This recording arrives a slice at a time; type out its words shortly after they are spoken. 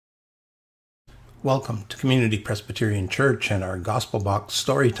Welcome to Community Presbyterian Church and our Gospel Box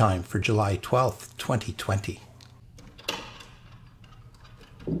story time for July 12th, 2020.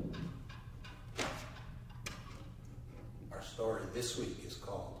 Our story this week is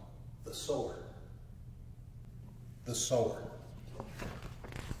called The Sower. The Sower.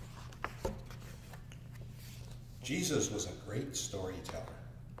 Jesus was a great storyteller.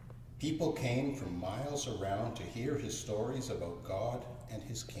 People came from miles around to hear his stories about God and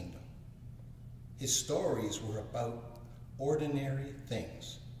his kingdom. His stories were about ordinary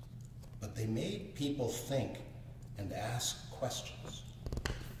things, but they made people think and ask questions.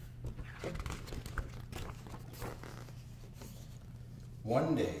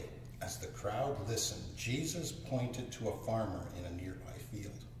 One day, as the crowd listened, Jesus pointed to a farmer in a nearby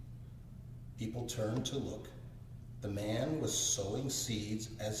field. People turned to look. The man was sowing seeds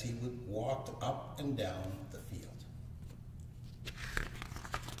as he walked up and down the field.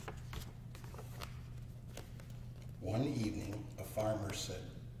 One evening, a farmer said,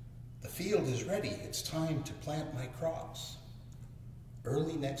 "The field is ready. It's time to plant my crops."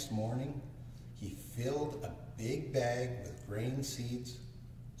 Early next morning, he filled a big bag with grain seeds,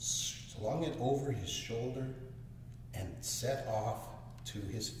 slung it over his shoulder, and set off to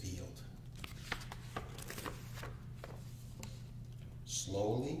his field.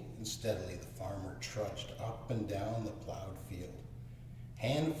 Slowly and steadily, the farmer trudged up and down the plowed field.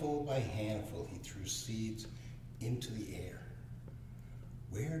 Handful by handful, he threw seeds into the air.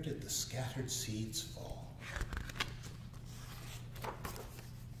 Where did the scattered seeds fall?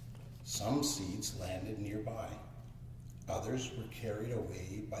 Some seeds landed nearby. Others were carried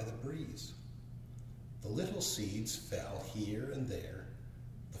away by the breeze. The little seeds fell here and there.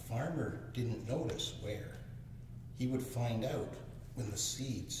 The farmer didn't notice where. He would find out when the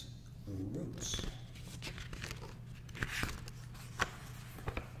seeds grew roots.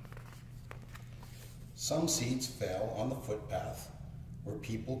 Some seeds fell on the footpath where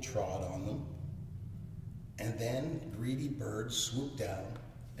people trod on them, and then greedy birds swooped down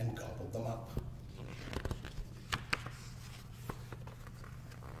and gobbled them up.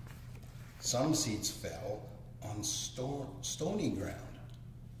 Some seeds fell on stony ground.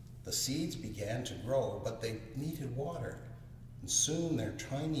 The seeds began to grow, but they needed water, and soon their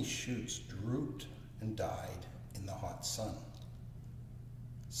tiny shoots drooped and died in the hot sun.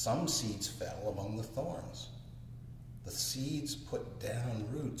 Some seeds fell among the thorns. The seeds put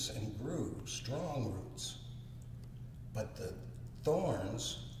down roots and grew strong roots. But the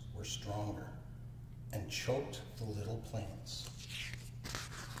thorns were stronger and choked the little plants.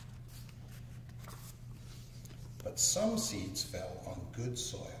 But some seeds fell on good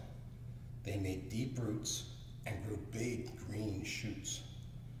soil. They made deep roots and grew big green shoots.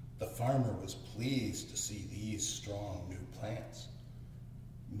 The farmer was pleased to see these strong new plants.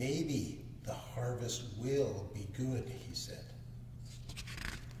 "Maybe the harvest will be good," he said.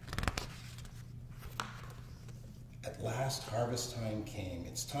 At last harvest time came.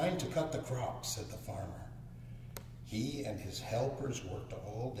 "It's time to cut the crop," said the farmer. He and his helpers worked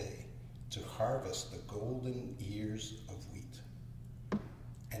all day to harvest the golden ears of wheat.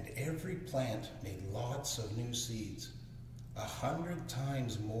 And every plant made lots of new seeds, 100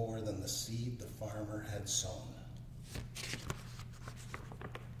 times more than the seed the farmer had sown.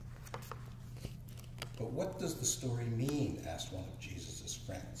 "But what does the story mean?" asked one of Jesus'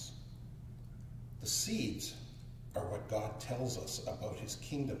 friends. "The seeds are what God tells us about his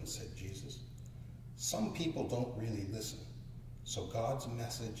kingdom," said Jesus. "Some people don't really listen, so God's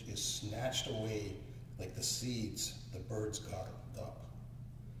message is snatched away like the seeds the birds gobbled up.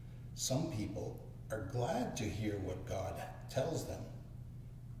 Some people are glad to hear what God tells them,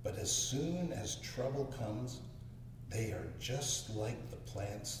 but as soon as trouble comes, they are just like the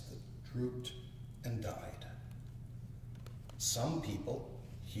plants that drooped and died. Some people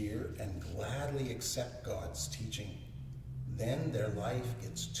hear and gladly accept God's teaching. Then their life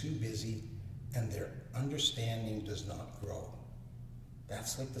gets too busy and their understanding does not grow.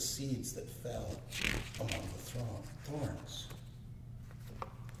 That's like the seeds that fell among the thorns.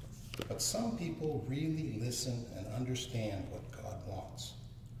 But some people really listen and understand what God wants.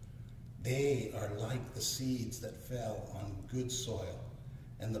 They are like the seeds that fell on good soil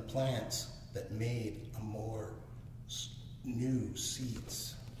and the plants that made more new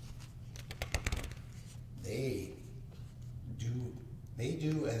seeds. They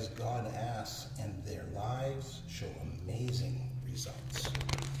do as God asks, and their lives show amazing results.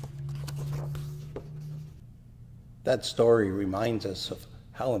 That story reminds us of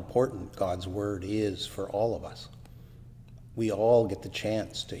how important God's word is for all of us. We all get the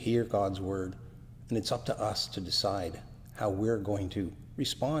chance to hear God's word, and it's up to us to decide how we're going to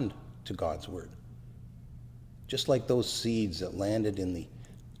respond to God's word. just like those seeds that landed in the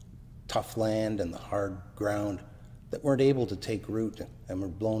tough land and the hard ground that weren't able to take root and were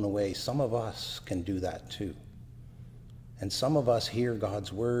blown away. Some of us can do that too. And some of us hear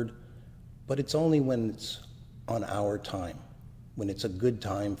God's word, but it's only when it's on our time, when it's a good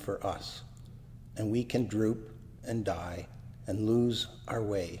time for us. And we can droop and die and lose our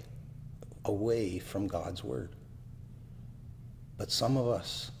way away from God's word. But some of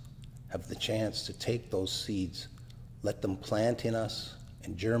us have the chance to take those seeds, let them plant in us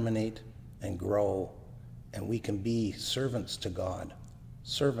and germinate and grow, and we can be servants to God,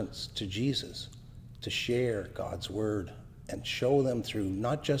 servants to Jesus, to share God's word and show them through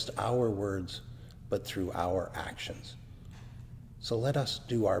not just our words, but through our actions. So let us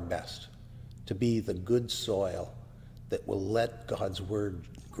do our best to be the good soil that will let God's word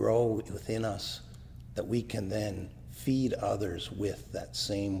grow within us, that we can then feed others with that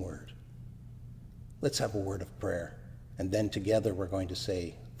same word. Let's have a word of prayer, and then together we're going to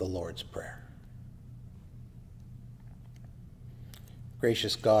say the Lord's Prayer.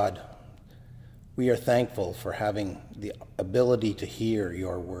 Gracious God, we are thankful for having the ability to hear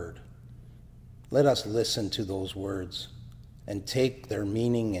your word. Let us listen to those words and take their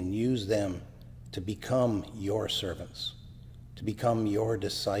meaning and use them to become your servants, to become your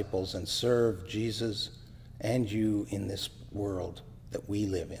disciples and serve Jesus and you in this world that we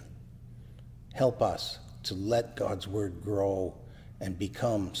live in. Help us to let God's word grow and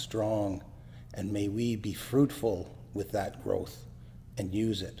become strong, and may we be fruitful with that growth and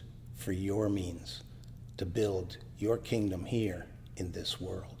use it for your means to build your kingdom here in this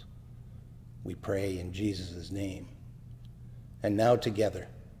world. We pray in Jesus' name. And now together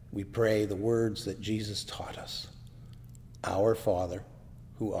we pray the words that Jesus taught us. Our Father,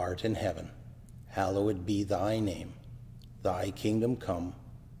 who art in heaven, hallowed be thy name. Thy kingdom come,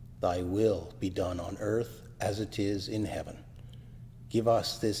 thy will be done on earth as it is in heaven. Give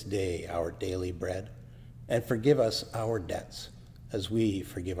us this day our daily bread, and forgive us our debts, as we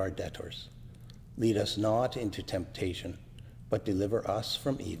forgive our debtors. Lead us not into temptation, but deliver us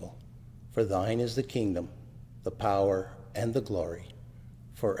from evil. For thine is the kingdom, the power, and the glory,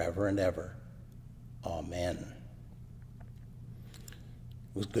 forever and ever. Amen.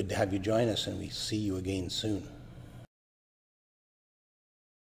 It was good to have you join us, and we see you again soon.